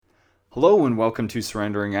Hello and welcome to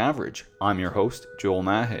Surrendering Average. I'm your host, Joel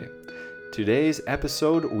Mahe. Today's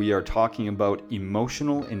episode, we are talking about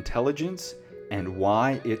emotional intelligence and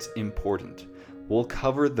why it's important. We'll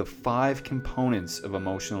cover the 5 components of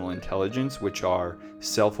emotional intelligence, which are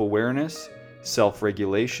self-awareness,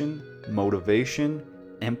 self-regulation, motivation,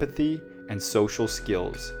 empathy, and social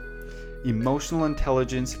skills. Emotional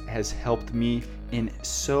intelligence has helped me in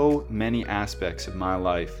so many aspects of my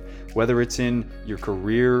life, whether it's in your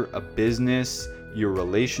career, a business, your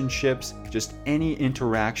relationships, just any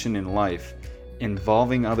interaction in life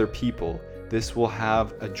involving other people. This will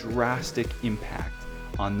have a drastic impact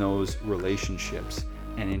on those relationships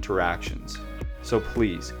and interactions. So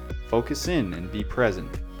please focus in and be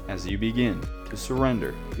present as you begin to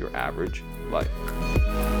surrender your average life.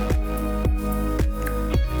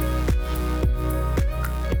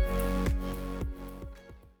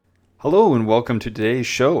 Hello and welcome to today's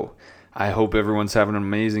show. I hope everyone's having an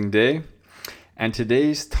amazing day. And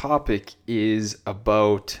today's topic is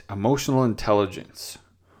about emotional intelligence.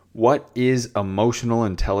 What is emotional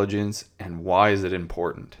intelligence and why is it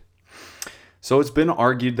important? So it's been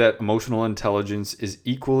argued that emotional intelligence is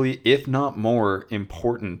equally, if not more,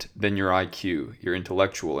 important than your IQ, your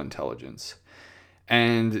intellectual intelligence.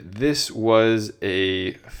 And this was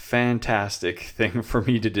a fantastic thing for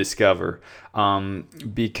me to discover,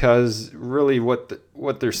 because really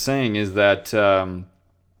what they're saying is that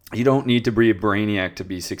you don't need to be a brainiac to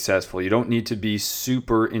be successful. You don't need to be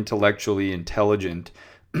super intellectually intelligent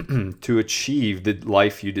to achieve the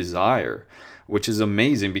life you desire, which is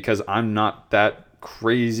amazing because I'm not that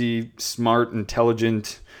crazy, smart,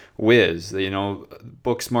 intelligent whiz.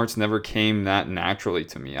 Book smarts never came that naturally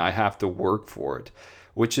to me. I have to work for it,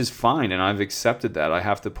 which is fine, and I've accepted that. I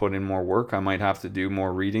have to put in more work. I might have to do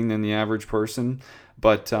more reading than the average person,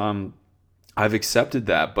 but I've accepted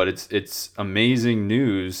that. But it's amazing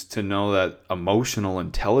news to know that emotional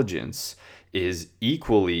intelligence is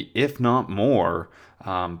equally, if not more,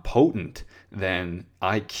 potent than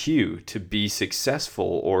IQ to be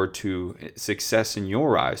successful, or to success in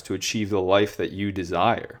your eyes, to achieve the life that you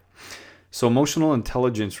desire. So emotional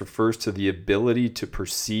intelligence refers to the ability to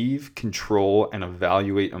perceive, control, and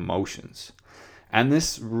evaluate emotions. And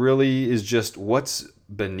this really is just what's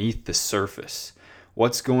beneath the surface.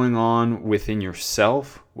 What's going on within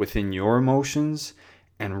yourself, within your emotions,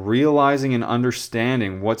 and realizing and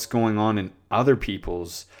understanding what's going on in other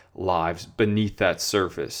people's lives beneath that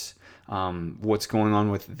surface. What's going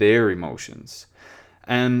on with their emotions.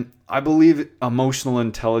 And I believe emotional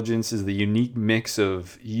intelligence is the unique mix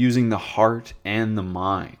of using the heart and the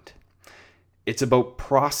mind. It's about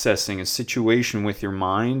processing a situation with your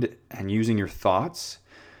mind and using your thoughts,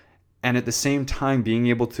 and at the same time being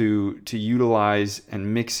able to utilize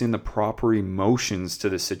and mix in the proper emotions to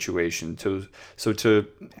the situation. So to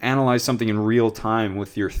analyze something in real time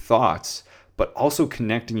with your thoughts, but also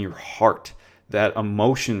connecting your heart, that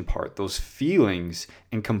emotion part, those feelings,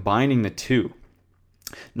 and combining the two.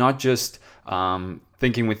 Not just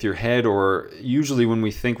thinking with your head, or usually when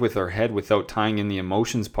we think with our head without tying in the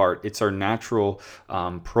emotions part, it's our natural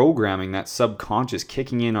programming, that subconscious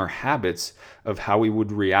kicking in our habits of how we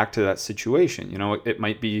would react to that situation. It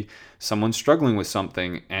might be someone struggling with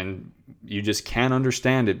something and you just can't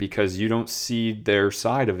understand it because you don't see their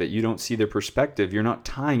side of it. You don't see their perspective. You're not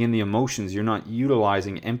tying in the emotions. You're not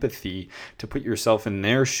utilizing empathy to put yourself in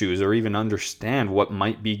their shoes or even understand what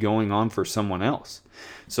might be going on for someone else.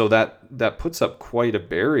 So that puts up quite a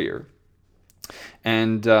barrier.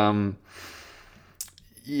 And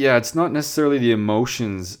it's not necessarily the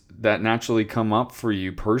emotions that naturally come up for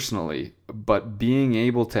you personally, but being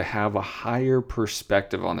able to have a higher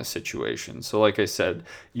perspective on the situation. So like I said,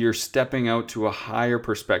 you're stepping out to a higher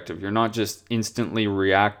perspective. You're not just instantly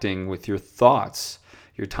reacting with your thoughts.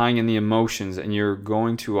 You're tying in the emotions and you're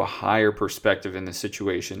going to a higher perspective in the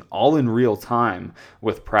situation, all in real time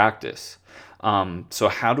with practice. So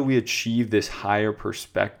how do we achieve this higher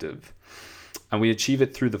perspective? And we achieve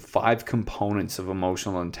it through the 5 components of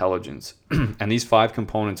emotional intelligence. And these 5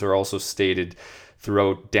 components are also stated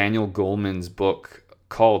throughout Daniel Goleman's book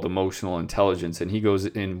called Emotional Intelligence. And he goes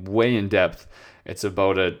way in depth. It's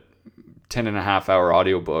about a 10.5-hour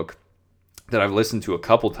audiobook that I've listened to a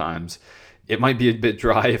couple times. It might be a bit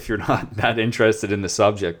dry if you're not that interested in the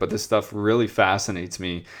subject, but this stuff really fascinates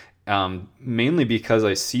me, mainly because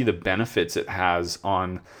I see the benefits it has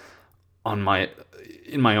in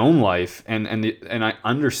my own life, and I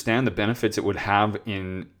understand the benefits it would have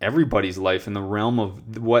in everybody's life in the realm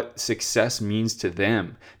of what success means to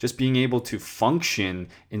them. Just being able to function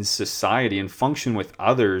in society and function with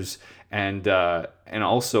others and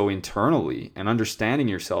also internally, and understanding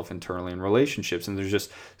yourself internally in relationships. And there's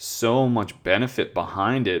just so much benefit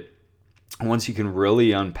behind it once you can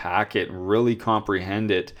really unpack it, really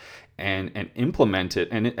comprehend it, and implement it.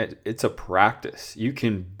 And it's a practice. You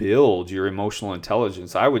can build your emotional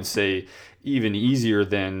intelligence, I would say, even easier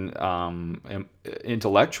than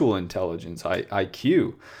intellectual intelligence,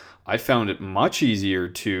 IQ. I found it much easier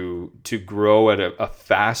to grow at a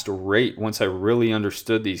fast rate once I really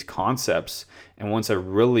understood these concepts, and once I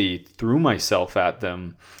really threw myself at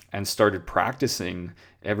them and started practicing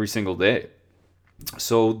every single day.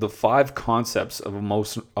 So the 5 concepts of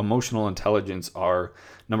emotional intelligence are: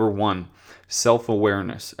 number 1,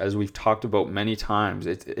 self-awareness. As we've talked about many times,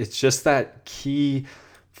 it's just that key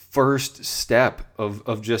first step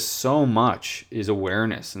of just so much is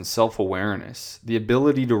awareness and self-awareness. The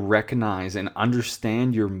ability to recognize and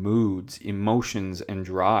understand your moods, emotions, and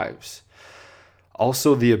drives.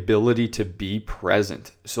 Also, the ability to be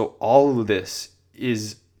present. So all of this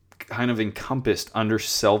is kind of encompassed under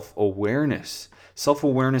self-awareness.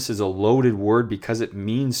 Self-awareness is a loaded word because it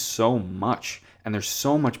means so much, and there's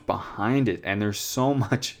so much behind it, and there's so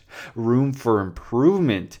much room for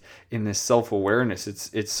improvement in this self-awareness.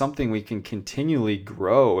 It's something we can continually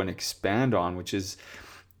grow and expand on, which is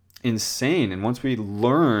insane. And once we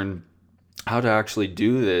learn how to actually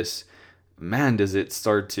do this, man, does it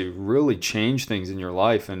start to really change things in your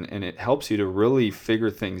life, and it helps you to really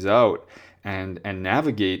figure things out and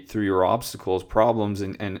navigate through your obstacles, problems,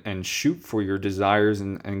 and shoot for your desires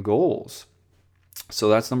and goals. So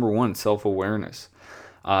that's number 1, self-awareness.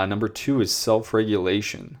 Number 2 is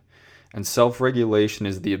self-regulation. And self-regulation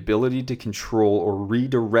is the ability to control or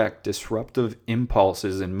redirect disruptive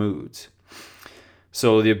impulses and moods.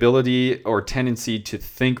 So the ability or tendency to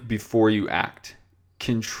think before you act.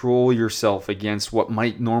 Control yourself against what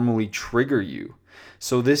might normally trigger you.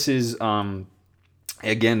 So this is,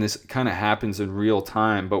 again, this kind of happens in real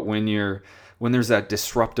time, but when there's that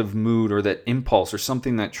disruptive mood or that impulse or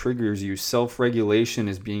something that triggers you, self-regulation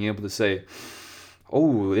is being able to say,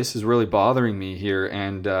 oh, this is really bothering me here,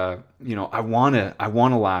 and I want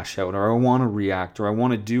to lash out, or I want to react, or I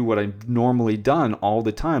want to do what I've normally done all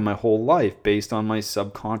the time, my whole life, based on my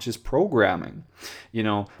subconscious programming.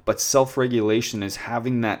 But self-regulation is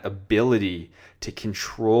having that ability to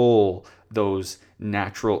control those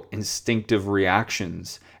natural instinctive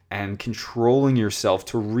reactions and controlling yourself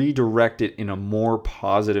to redirect it in a more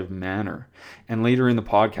positive manner. And later in the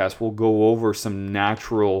podcast, we'll go over some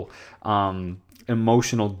natural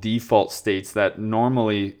emotional default states that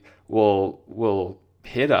normally will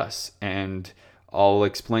hit us, and I'll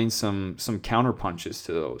explain some counterpunches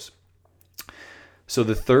to those. So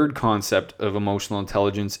the third concept of emotional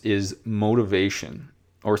intelligence is motivation,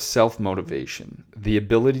 or self-motivation, the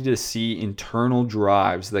ability to see internal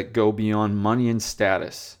drives that go beyond money and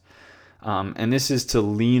status. And this is to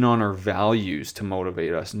lean on our values to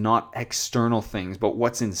motivate us, not external things, but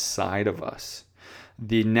what's inside of us.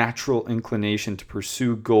 The natural inclination to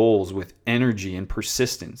pursue goals with energy and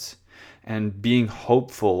persistence, and being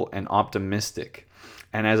hopeful and optimistic.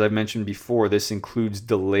 And as I've mentioned before, this includes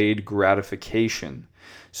delayed gratification.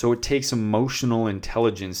 So it takes emotional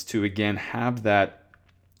intelligence to, again, have that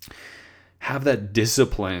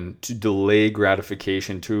discipline to delay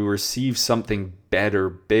gratification, to receive something better,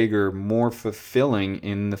 bigger, more fulfilling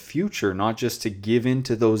in the future, not just to give in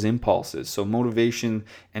to those impulses. So motivation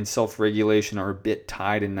and self-regulation are a bit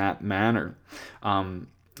tied in that manner.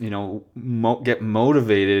 Get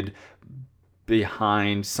motivated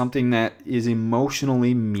behind something that is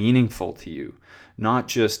emotionally meaningful to you, not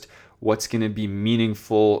just what's going to be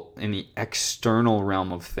meaningful in the external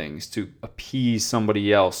realm of things to appease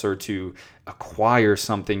somebody else or to acquire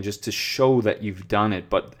something just to show that you've done it,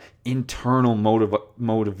 but internal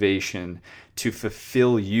motivation to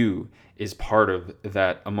fulfill you is part of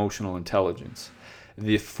that emotional intelligence.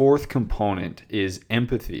 The fourth component is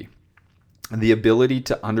empathy, the ability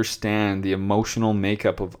to understand the emotional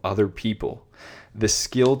makeup of other people, the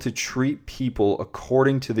skill to treat people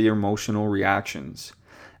according to their emotional reactions,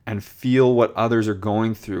 and feel what others are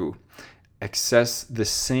going through, access the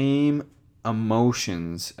same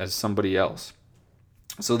emotions as somebody else.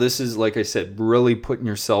 So this is, like I said, really putting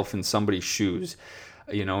yourself in somebody's shoes.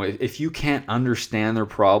 If you can't understand their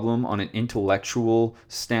problem on an intellectual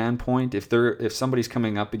standpoint, if somebody's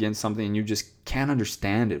coming up against something and you just can't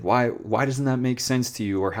understand it, why doesn't that make sense to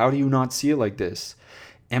you, or how do you not see it like this?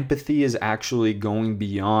 Empathy is actually going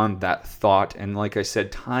beyond that thought, and like I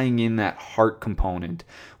said, tying in that heart component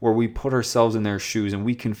where we put ourselves in their shoes and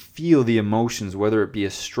we can feel the emotions, whether it be a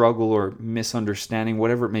struggle or misunderstanding,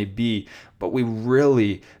 whatever it may be, but we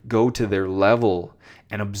really go to their level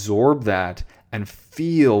and absorb that and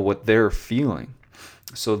feel what they're feeling.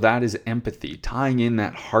 So that is empathy, tying in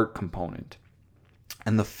that heart component.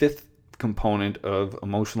 And the fifth component of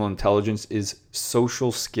emotional intelligence is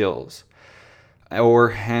social skills or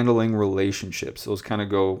handling relationships. Those kind of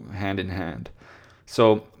go hand in hand.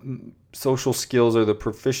 So social skills are the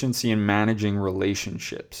proficiency in managing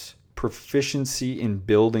relationships, proficiency in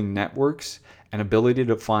building networks, and ability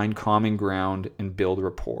to find common ground and build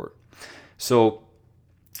rapport. So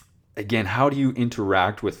again, how do you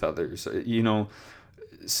interact with others?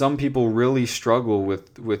 Some people really struggle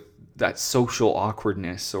with that social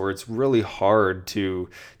awkwardness, or it's really hard to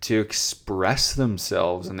express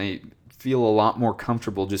themselves, and they feel a lot more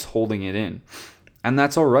comfortable just holding it in. And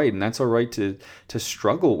that's all right, and that's all right to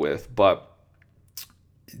struggle with, but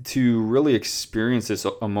to really experience this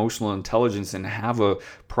emotional intelligence and have a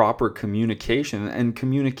proper communication. And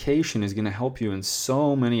communication is going to help you in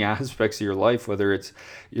so many aspects of your life, whether it's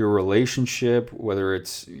your relationship, whether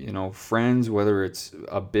it's, friends, whether it's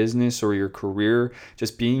a business or your career.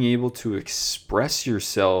 Just being able to express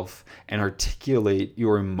yourself and articulate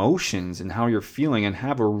your emotions and how you're feeling and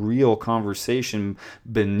have a real conversation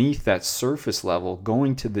beneath that surface level,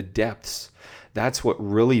 going to the depths. That's what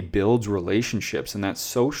really builds relationships, and that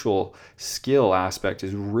social skill aspect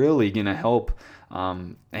is really going to help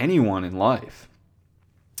anyone in life.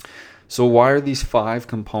 So why are these 5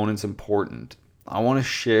 components important? I want to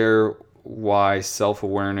share why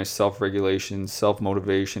self-awareness, self-regulation,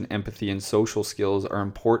 self-motivation, empathy, and social skills are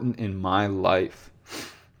important in my life.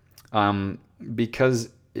 Because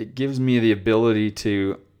it gives me the ability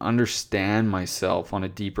to understand myself on a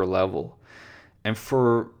deeper level. And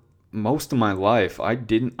for most of my life, I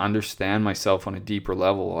didn't understand myself on a deeper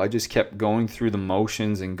level. I just kept going through the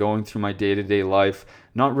motions and going through my day-to-day life,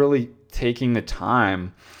 not really taking the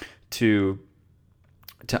time to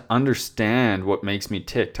understand what makes me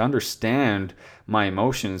tick, to understand my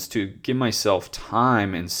emotions, to give myself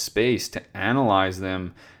time and space to analyze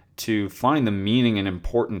them, to find the meaning and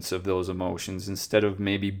importance of those emotions instead of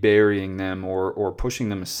maybe burying them or pushing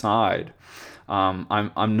them aside.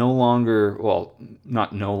 I'm no longer, well,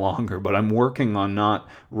 not no longer, but I'm working on not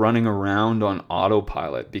running around on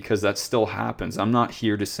autopilot, because that still happens. I'm not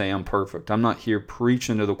here to say I'm perfect. I'm not here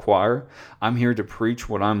preaching to the choir. I'm here to preach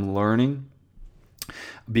what I'm learning,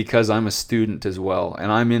 because I'm a student as well,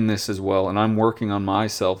 and I'm in this as well, and I'm working on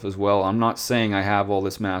myself as well. I'm not saying I have all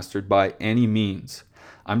this mastered by any means.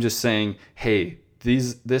 I'm just saying, hey,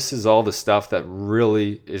 this is all the stuff that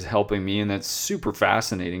really is helping me, and that's super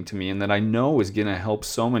fascinating to me, and that I know is going to help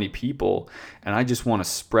so many people, and I just want to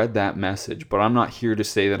spread that message. But I'm not here to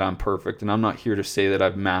say that I'm perfect, and I'm not here to say that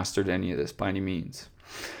I've mastered any of this by any means.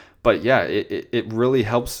 But yeah, it really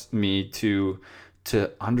helps me to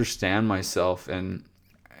understand myself and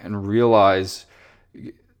realize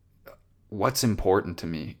what's important to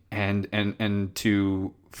me, and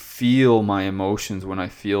to feel my emotions when I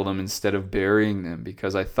feel them instead of burying them,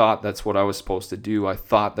 because I thought that's what I was supposed to do. I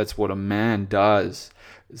thought that's what a man does,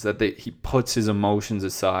 is that he puts his emotions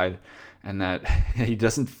aside, and that he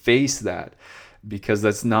doesn't face that, because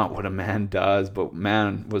that's not what a man does. But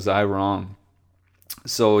man, was I wrong.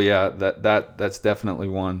 So yeah, that's definitely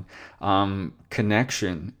one.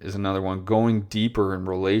 Connection is another one. Going deeper in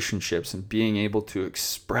relationships and being able to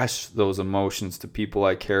express those emotions to people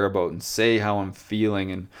I care about and say how I'm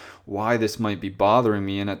feeling and why this might be bothering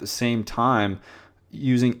me, and at the same time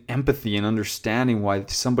using empathy and understanding why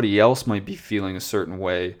somebody else might be feeling a certain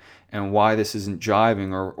way and why this isn't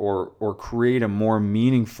jiving, or create a more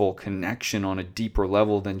meaningful connection on a deeper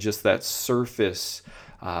level than just that surface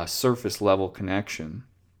level connection.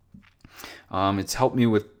 It's helped me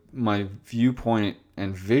with my viewpoint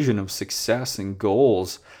and vision of success and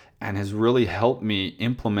goals, and has really helped me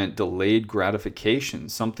implement delayed gratification,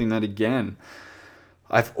 something that, again,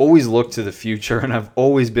 I've always looked to the future, and I've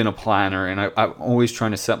always been a planner, and I'm always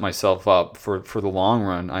trying to set myself up for the long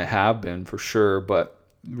run. I have been, for sure, but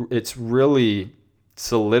it's really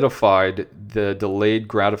solidified the delayed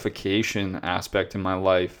gratification aspect in my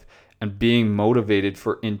life, and being motivated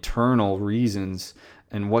for internal reasons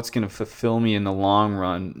and what's going to fulfill me in the long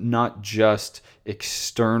run, not just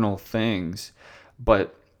external things.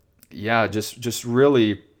 But yeah, just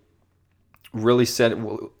really set,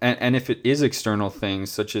 and if it is external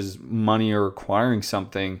things such as money or acquiring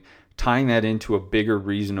something, tying that into a bigger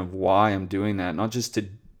reason of why I'm doing that, not just to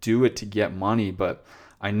do it to get money, but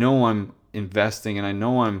I know I'm investing, and I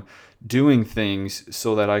know I'm doing things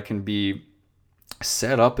so that I can be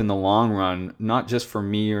set up in the long run, not just for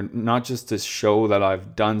me or not just to show that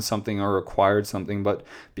I've done something or acquired something, but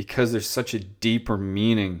because there's such a deeper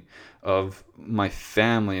meaning of my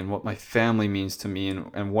family and what my family means to me,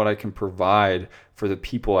 and what I can provide for the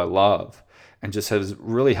people I love, and just has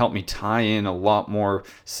really helped me tie in a lot more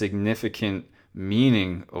significant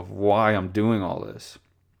meaning of why I'm doing all this.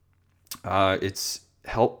 It's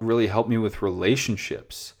really helped me with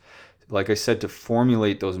relationships, like I said, to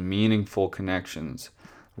formulate those meaningful connections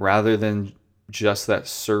rather than just that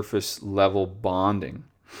surface level bonding.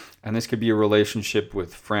 And this could be a relationship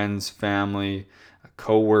with friends, family,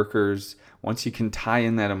 co-workers. Once you can tie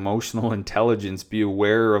in that emotional intelligence, be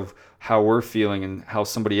aware of how we're feeling and how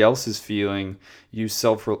somebody else is feeling, use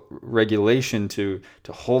self-regulation to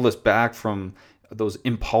hold us back from those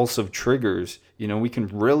impulsive triggers, we can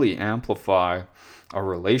really amplify our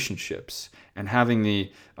relationships. And having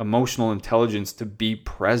the emotional intelligence to be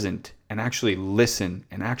present and actually listen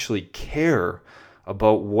and actually care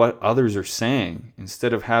about what others are saying,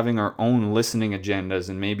 instead of having our own listening agendas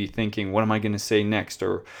and maybe thinking, what am I going to say next?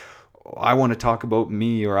 Or I want to talk about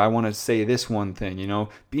me, or I want to say this one thing.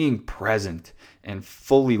 Being present and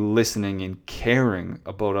fully listening and caring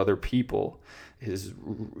about other people is,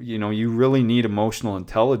 you really need emotional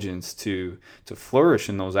intelligence to flourish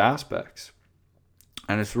in those aspects.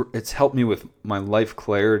 And it's helped me with my life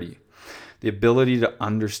clarity, the ability to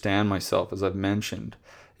understand myself, as I've mentioned,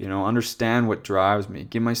 understand what drives me,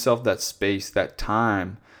 give myself that space, that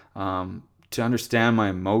time, to understand my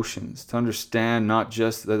emotions, to understand not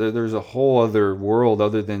just that there's a whole other world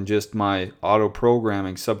other than just my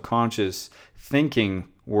auto-programming, subconscious thinking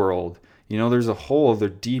world. There's a whole other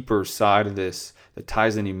deeper side of this that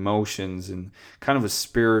ties in emotions and kind of a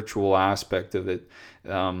spiritual aspect of it.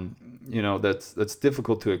 That's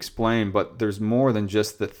difficult to explain, but there's more than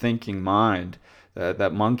just the thinking mind,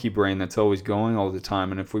 that monkey brain that's always going all the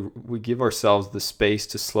time. And if we give ourselves the space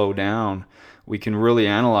to slow down, we can really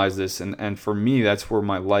analyze this. And for me, that's where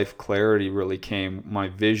my life clarity really came, my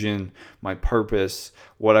vision, my purpose,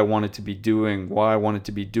 what I wanted to be doing, why I wanted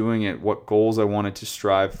to be doing it, what goals I wanted to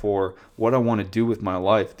strive for, what I want to do with my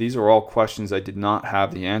life. These are all questions I did not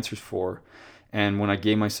have the answers for. And when I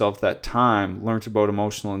gave myself that time, learned about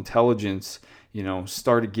emotional intelligence,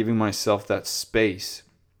 started giving myself that space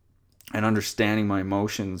and understanding my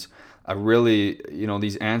emotions, I really,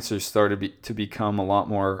 these answers started to become a lot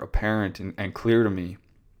more apparent and clear to me.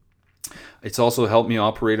 It's also helped me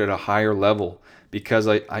operate at a higher level because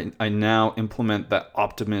I now implement that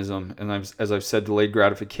optimism, and as I've said, delayed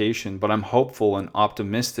gratification, but I'm hopeful and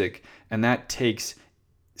optimistic, and that takes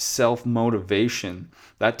self-motivation.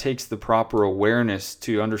 That takes the proper awareness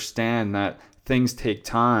to understand that things take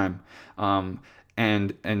time,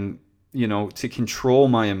 and to control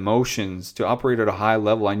my emotions, to operate at a high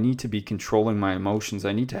level, I need to be controlling my emotions.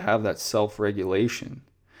 I need to have that self-regulation.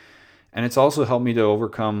 And it's also helped me to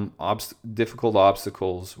overcome difficult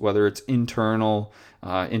obstacles, whether it's internal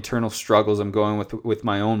struggles I'm going with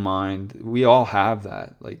my own mind. We all have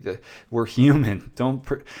that. We're human.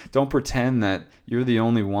 Don't pretend that you're the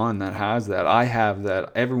only one that has that. I have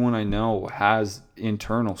that. Everyone I know has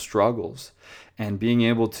internal struggles, and being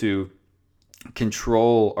able to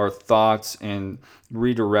control our thoughts and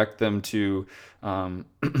redirect them to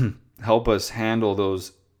help us handle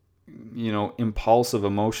those impulsive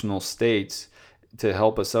emotional states, to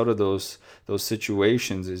help us out of those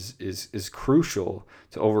situations is crucial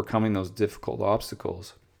to overcoming those difficult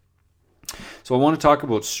obstacles. So I want to talk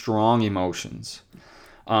about strong emotions.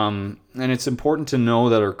 And it's important to know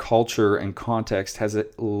that our culture and context has a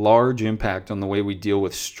large impact on the way we deal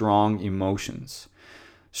with strong emotions.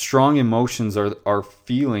 Strong emotions are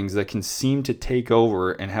feelings that can seem to take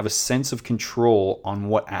over and have a sense of control on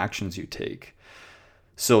what actions you take.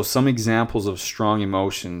 So some examples of strong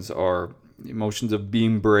emotions are emotions of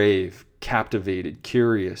being brave, captivated,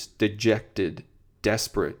 curious, dejected,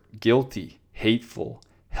 desperate, guilty, hateful,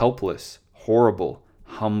 helpless, horrible,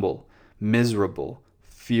 humble, miserable,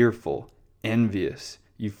 fearful, envious,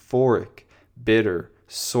 euphoric, bitter,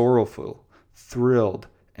 sorrowful, thrilled,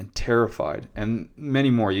 and terrified, and many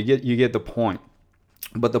more. You get the point.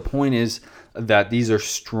 But the point is that these are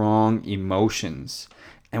strong emotions.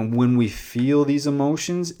 And when we feel these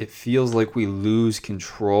emotions, it feels like we lose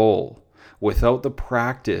control. Without the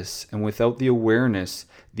practice and without the awareness,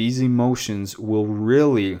 these emotions will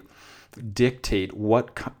really dictate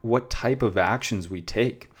what type of actions we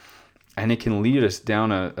take. And it can lead us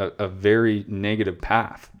down a very negative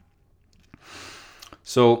path.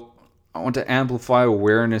 So I want to amplify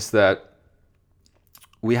awareness that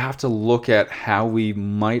we have to look at how we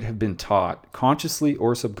might have been taught, consciously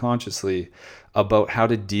or subconsciously, about how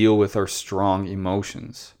to deal with our strong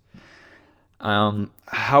emotions.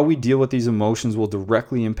 How we deal with these emotions will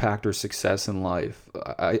directly impact our success in life.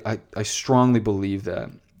 I strongly believe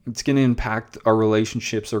that. It's going to impact our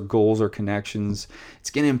relationships, our goals, our connections. It's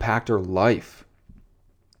going to impact our life.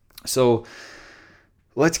 So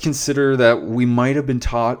let's consider that we might have been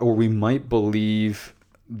taught, or we might believe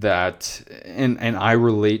that, and I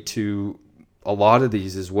relate to a lot of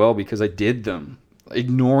these as well because I did them.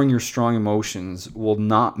 Ignoring your strong emotions will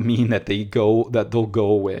not mean that they'll go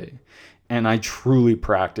away. And I truly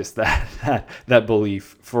practiced that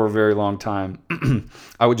belief for a very long time.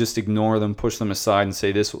 I would just ignore them, push them aside, and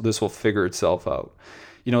say this will figure itself out.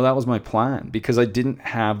 That was my plan, because I didn't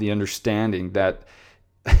have the understanding that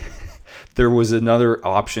there was another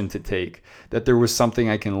option to take, that there was something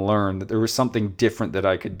I can learn, that there was something different that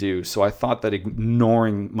I could do. So I thought that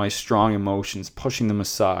ignoring my strong emotions, pushing them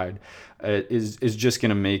aside, is just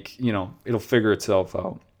going to make, it'll figure itself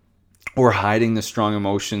out. Or hiding the strong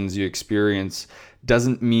emotions you experience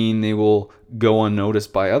doesn't mean they will go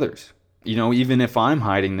unnoticed by others. Even if I'm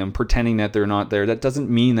hiding them, pretending that they're not there, that doesn't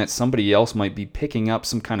mean that somebody else might be picking up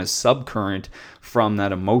some kind of subcurrent from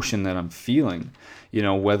that emotion that I'm feeling.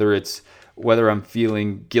 Whether I'm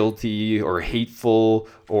feeling guilty or hateful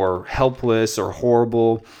or helpless or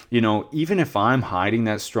horrible, even if I'm hiding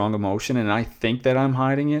that strong emotion and I think that I'm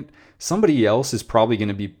hiding it, somebody else is probably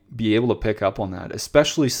going to be able to pick up on that,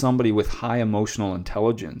 especially somebody with high emotional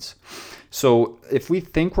intelligence. So if we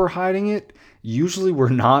think we're hiding it, usually we're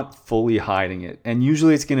not fully hiding it. And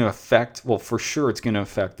usually it's going to for sure it's going to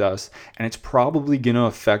affect us. And it's probably going to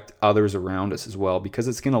affect others around us as well, because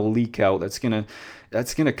it's going to leak out. That's going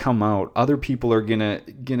to come out. Other people are going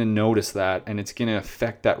to notice that, and it's going to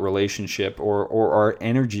affect that relationship or our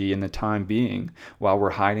energy in the time being while we're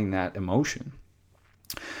hiding that emotion.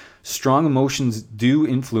 Strong emotions do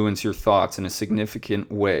influence your thoughts in a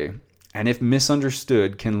significant way, and if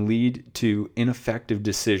misunderstood, can lead to ineffective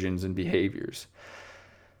decisions and behaviors.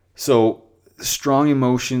 So, strong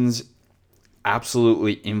emotions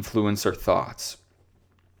absolutely influence our thoughts.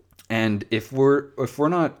 And if we're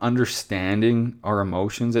not understanding our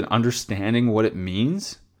emotions and understanding what it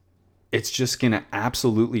means, it's just going to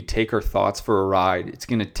absolutely take our thoughts for a ride. It's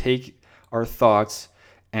going to take our thoughts,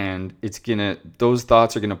 and those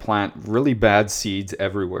thoughts are going to plant really bad seeds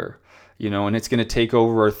everywhere, and it's going to take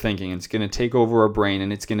over our thinking. It's going to take over our brain,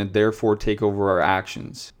 and it's going to therefore take over our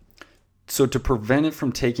actions. So to prevent it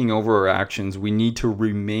from taking over our actions, we need to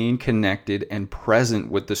remain connected and present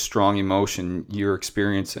with the strong emotion you're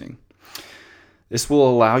experiencing. This will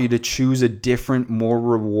allow you to choose a different, more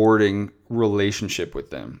rewarding relationship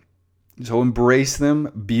with them. So embrace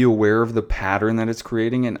them, be aware of the pattern that it's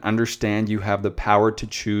creating, and understand you have the power to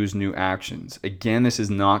choose new actions. Again, this is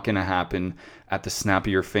not going to happen at the snap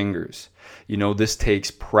of your fingers. This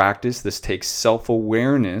takes practice. This takes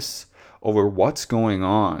self-awareness over what's going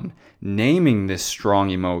on, naming this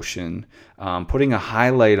strong emotion, putting a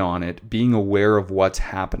highlight on it, being aware of what's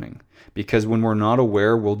happening. Because when we're not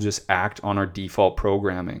aware, we'll just act on our default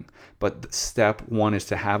programming. But step one is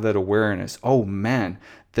to have that awareness. Oh man,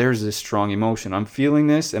 there's this strong emotion. I'm feeling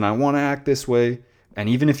this and I want to act this way. And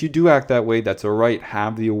even if you do act that way, that's all right.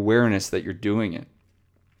 Have the awareness that you're doing it.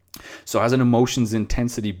 So as an emotion's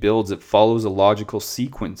intensity builds, it follows a logical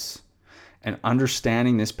sequence. And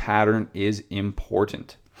understanding this pattern is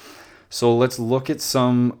important. So let's look at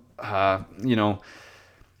some,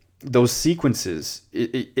 those sequences.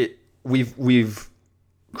 We've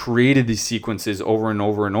created these sequences over and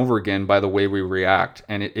over and over again by the way we react,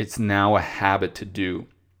 and it's now a habit to do.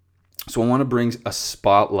 So I want to bring a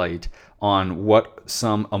spotlight on what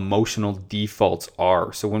some emotional defaults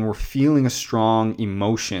are. So when we're feeling a strong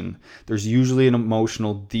emotion, there's usually an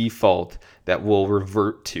emotional default that we'll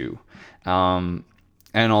revert to. And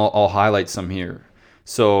I'll highlight some here.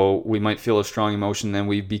 So we might feel a strong emotion, then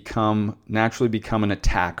we naturally become an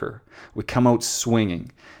attacker. We come out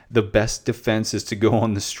swinging. The best defense is to go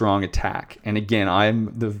on the strong attack. And again,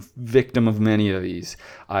 I'm the victim of many of these.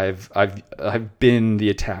 I've been the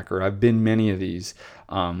attacker. I've been many of these.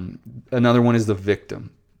 Another one is the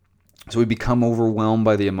victim. So we become overwhelmed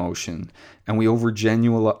by the emotion, and we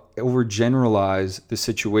overgeneralize the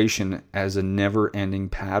situation as a never-ending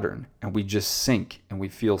pattern, and we just sink, and we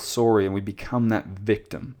feel sorry, and we become that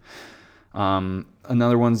victim.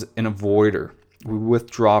 Another one's an avoider. We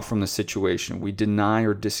withdraw from the situation. We deny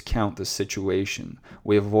or discount the situation.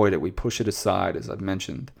 We avoid it. We push it aside, as I've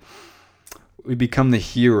mentioned. We become the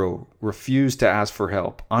hero, refuse to ask for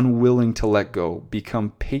help, unwilling to let go,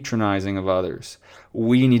 become patronizing of others.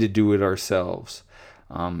 We need to do it ourselves.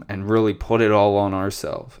 and really put it all on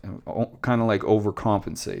ourselves, kind of like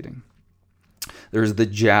overcompensating. There's the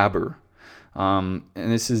jabber. And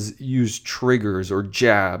this is use triggers or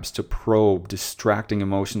jabs to probe distracting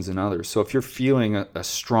emotions in others. So if you're feeling a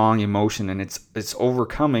strong emotion and it's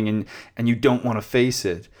overcoming and you don't want to face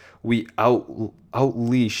it, we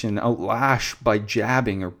outleash and outlash by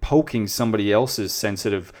jabbing or poking somebody else's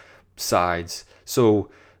sensitive sides. So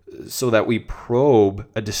that we probe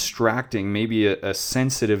a distracting, maybe a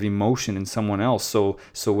sensitive emotion in someone else. So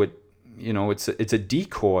it, it's a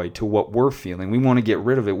decoy to what we're feeling. We want to get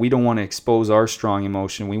rid of it. We don't want to expose our strong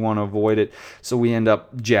emotion. We want to avoid it. So we end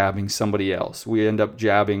up jabbing somebody else. We end up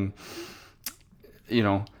jabbing,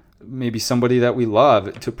 maybe somebody that we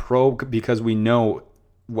love, to probe, because we know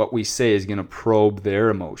what we say is going to probe their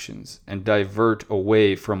emotions and divert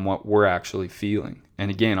away from what we're actually feeling.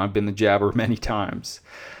 And again, I've been the jabber many times.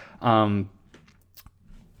 Then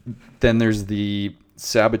there's the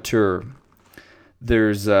saboteur.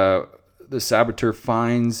 There's the saboteur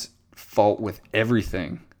finds fault with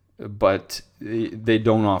everything, but they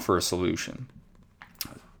don't offer a solution.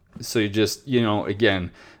 So you just,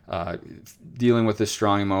 again, dealing with a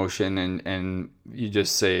strong emotion, and you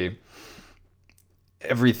just say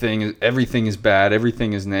everything is bad,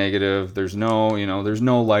 everything is negative. There's no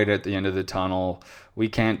light at the end of the tunnel. We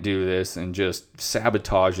can't do this, and just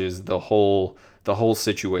sabotages the whole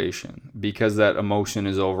situation because that emotion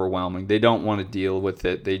is overwhelming. They don't want to deal with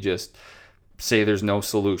it. They just say there's no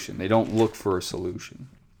solution. They don't look for a solution.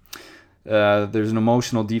 There's an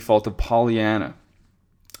emotional default of Pollyanna,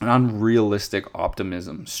 an unrealistic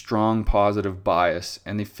optimism, strong positive bias,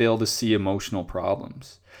 and they fail to see emotional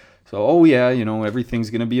problems. So, everything's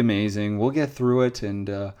going to be amazing. We'll get through it, and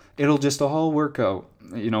it'll just all work out.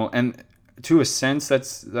 And to a sense,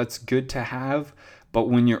 that's good to have. But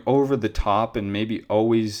when you're over the top, and maybe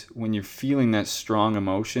always when you're feeling that strong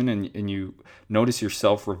emotion and you notice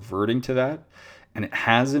yourself reverting to that, and it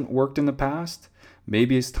hasn't worked in the past,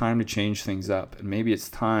 maybe it's time to change things up. And maybe it's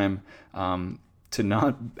time to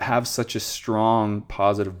not have such a strong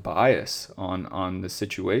positive bias on the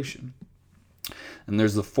situation. And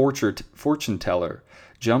there's the fortune teller.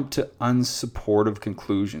 Jump to unsupportive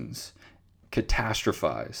conclusions.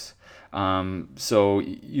 Catastrophize. So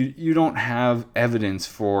you don't have evidence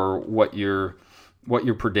for what you're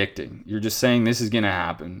predicting. You're just saying this is going to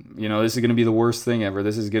happen. This is going to be the worst thing ever.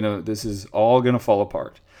 This is all going to fall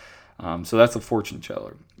apart. So that's a fortune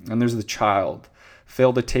teller. And there's the child.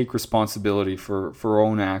 Fail to take responsibility for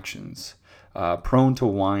own actions. Prone to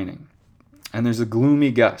whining. And there's a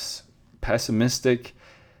gloomy Gus. Pessimistic,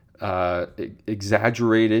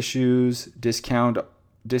 exaggerate issues, discount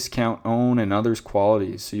own and others'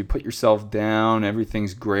 qualities. So you put yourself down,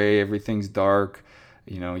 everything's gray, everything's dark,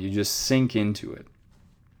 you just sink into it.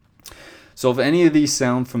 So if any of these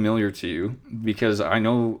sound familiar to you, because I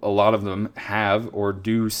know a lot of them have or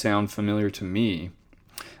do sound familiar to me,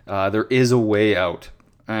 there is a way out.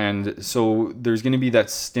 And so there's going to be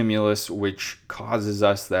that stimulus which causes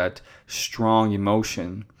us that strong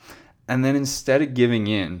emotion. And then instead of giving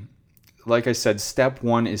in, like I said, step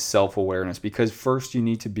one is self-awareness, because first you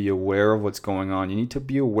need to be aware of what's going on. You need to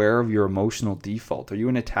be aware of your emotional default. Are you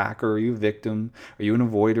an attacker? Are you a victim? Are you an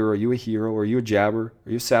avoider? Are you a hero? Are you a jabber?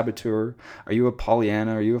 Are you a saboteur? Are you a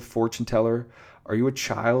Pollyanna? Are you a fortune teller? Are you a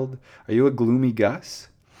child? Are you a gloomy Gus?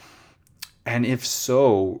 And if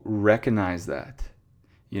so, recognize that.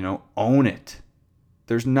 Own it.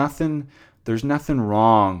 There's nothing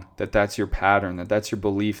wrong that's your pattern, that's your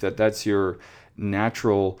belief, that's your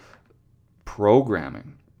natural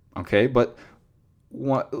programming. Okay, but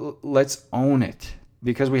let's own it,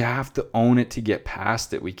 because we have to own it to get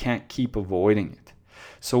past it. We can't keep avoiding it.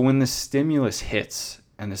 So when the stimulus hits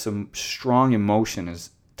and this strong emotion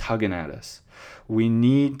is tugging at us, we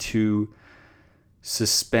need to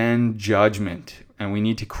suspend judgment, and we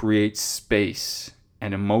need to create space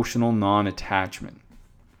and emotional non-attachment.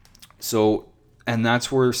 So, and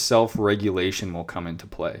that's where self-regulation will come into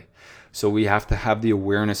play. So we have to have the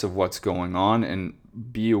awareness of what's going on and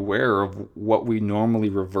be aware of what we normally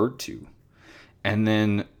revert to. And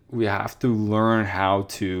then we have to learn how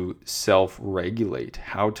to self-regulate,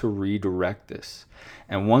 how to redirect this.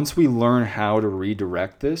 And once we learn how to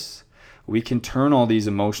redirect this, we can turn all these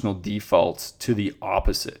emotional defaults to the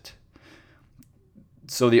opposite.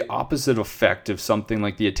 So the opposite effect of something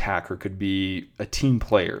like the attacker could be a team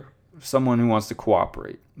player, someone who wants to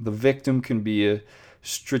cooperate. The victim can be a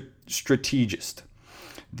strategist.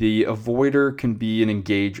 The avoider can be an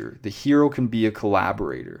engager. The hero can be a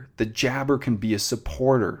collaborator. The jabber can be a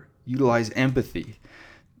supporter, utilize empathy.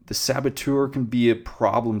 The saboteur can be a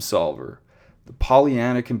problem solver. The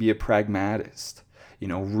Pollyanna can be a pragmatist.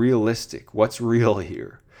 realistic. What's real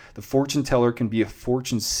here? The fortune teller can be a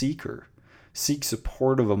fortune seeker, seek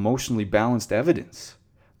supportive, emotionally balanced evidence.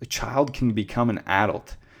 The child can become an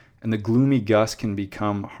adult, and the gloomy Gus can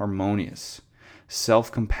become harmonious,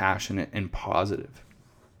 self-compassionate, and positive.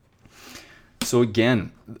 So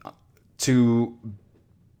again,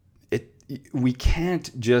 we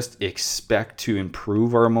can't just expect to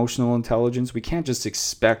improve our emotional intelligence. We can't just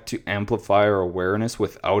expect to amplify our awareness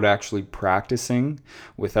without actually practicing,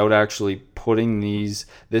 without actually putting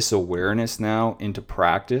this awareness now into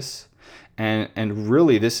practice. And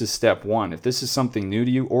really, this is step one. If this is something new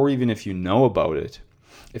to you, or even if you know about it,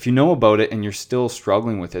 and you're still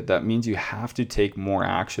struggling with it, that means you have to take more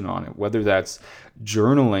action on it, whether that's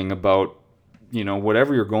journaling about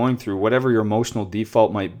whatever you're going through, whatever your emotional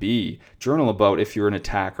default might be. Journal about if you're an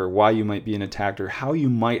attacker, why you might be an attacker, how you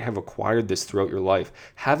might have acquired this throughout your life.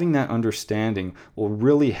 Having that understanding will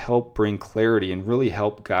really help bring clarity and really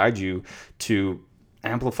help guide you to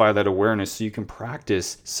amplify that awareness so you can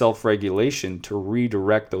practice self-regulation to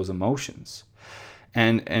redirect those emotions.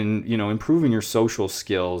 And improving your social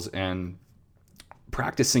skills and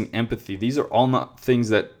practicing empathy. These are all not things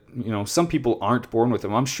that some people aren't born with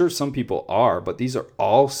them. I'm sure some people are, but these are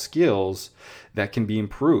all skills that can be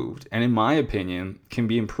improved. And in my opinion, can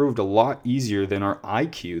be improved a lot easier than our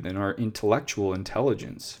IQ, than our intellectual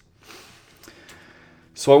intelligence.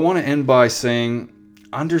 So I want to end by saying,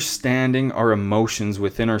 understanding our emotions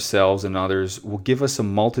within ourselves and others will give us a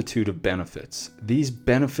multitude of benefits. These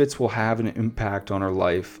benefits will have an impact on our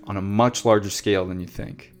life on a much larger scale than you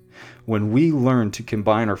think. When we learn to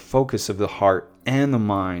combine our focus of the heart and the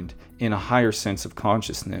mind in a higher sense of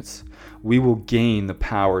consciousness, we will gain the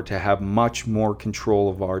power to have much more control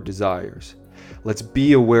of our desires. Let's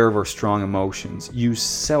be aware of our strong emotions. Use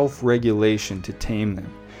self-regulation to tame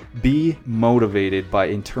them. Be motivated by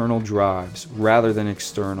internal drives rather than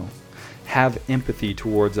external. Have empathy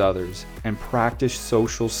towards others and practice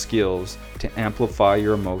social skills to amplify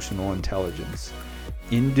your emotional intelligence.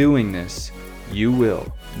 In doing this, you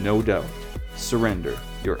will, no doubt, surrender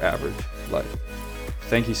your average life.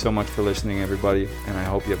 Thank you so much for listening, everybody, and I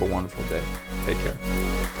hope you have a wonderful day. Take care.